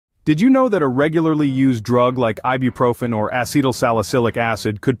Did you know that a regularly used drug like ibuprofen or acetylsalicylic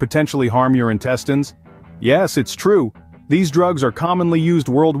acid could potentially harm your intestines? Yes, it's true. These drugs are commonly used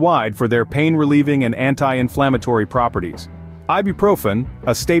worldwide for their pain-relieving and anti-inflammatory properties. Ibuprofen,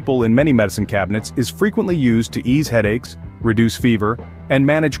 a staple in many medicine cabinets, is frequently used to ease headaches, reduce fever, and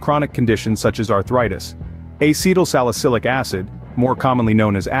manage chronic conditions such as arthritis. Acetylsalicylic acid, more commonly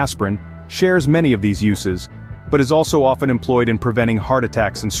known as aspirin, shares many of these uses, but is also often employed in preventing heart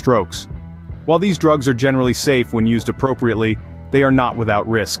attacks and strokes. While these drugs are generally safe when used appropriately, they are not without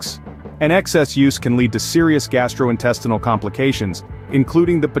risks. An excess use can lead to serious gastrointestinal complications,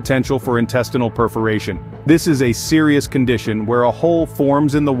 including the potential for intestinal perforation. This is a serious condition where a hole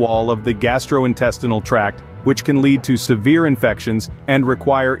forms in the wall of the gastrointestinal tract, which can lead to severe infections and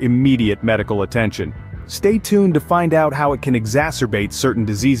require immediate medical attention. Stay tuned to find out how it can exacerbate certain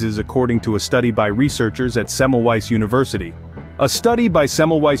diseases according to a study by researchers at Semmelweis University. A study by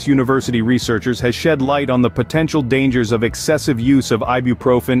Semmelweis University researchers has shed light on the potential dangers of excessive use of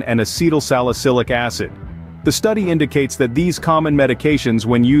ibuprofen and acetylsalicylic acid. The study indicates that these common medications,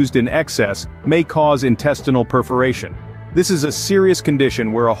 when used in excess, may cause intestinal perforation. This is a serious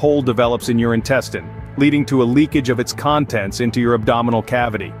condition where a hole develops in your intestine, leading to a leakage of its contents into your abdominal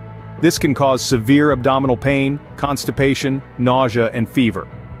cavity. This can cause severe abdominal pain, constipation, nausea, and fever.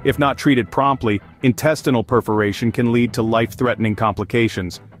 If not treated promptly, intestinal perforation can lead to life-threatening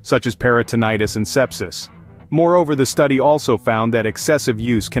complications, such as peritonitis and sepsis. Moreover, the study also found that excessive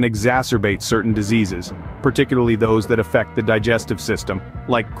use can exacerbate certain diseases, particularly those that affect the digestive system,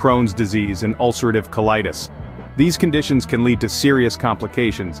 like Crohn's disease and ulcerative colitis. These conditions can lead to serious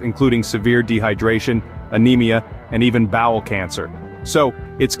complications, including severe dehydration, anemia, and even bowel cancer. So,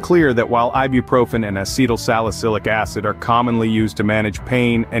 it's clear that while ibuprofen and acetylsalicylic acid are commonly used to manage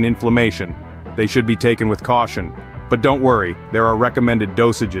pain and inflammation, they should be taken with caution. But don't worry, there are recommended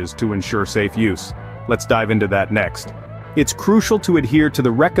dosages to ensure safe use. Let's dive into that next. It's crucial to adhere to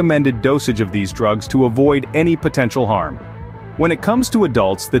the recommended dosage of these drugs to avoid any potential harm. When it comes to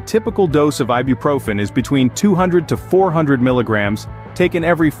adults, the typical dose of ibuprofen is between 200 to 400 milligrams, taken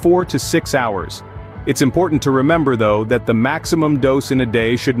every 4 to 6 hours. It's important to remember though that the maximum dose in a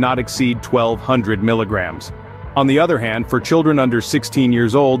day should not exceed 1200 milligrams. On the other hand, for children under 16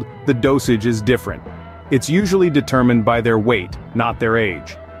 years old, the dosage is different. It's usually determined by their weight, not their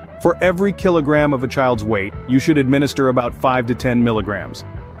age. For every kilogram of a child's weight, you should administer about 5 to 10 milligrams.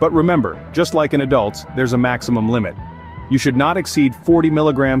 But remember, just like in adults, there's a maximum limit. You should not exceed 40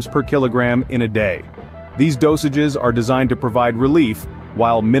 milligrams per kilogram in a day. These dosages are designed to provide relief,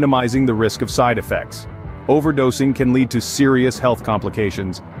 while minimizing the risk of side effects. Overdosing can lead to serious health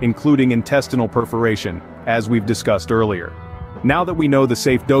complications, including intestinal perforation, as we've discussed earlier. Now that we know the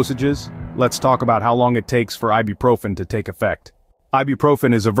safe dosages, let's talk about how long it takes for ibuprofen to take effect.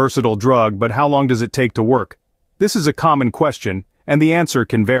 Ibuprofen is a versatile drug, but how long does it take to work? This is a common question, and the answer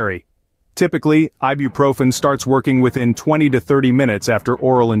can vary. Typically, ibuprofen starts working within 20 to 30 minutes after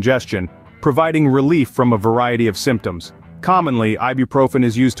oral ingestion, providing relief from a variety of symptoms. Commonly, ibuprofen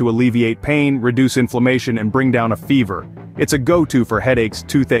is used to alleviate pain, reduce inflammation, and bring down a fever. It's a go-to for headaches,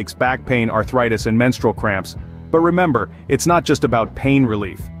 toothaches, back pain, arthritis, and menstrual cramps. But remember, it's not just about pain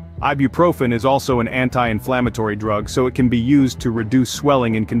relief. Ibuprofen is also an anti-inflammatory drug, so it can be used to reduce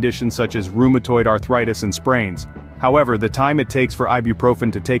swelling in conditions such as rheumatoid arthritis and sprains. However, the time it takes for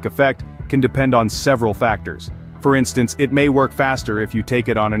ibuprofen to take effect can depend on several factors. For instance, it may work faster if you take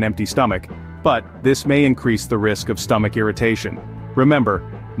it on an empty stomach, but this may increase the risk of stomach irritation. Remember,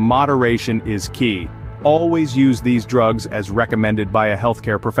 moderation is key. Always use these drugs as recommended by a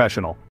healthcare professional.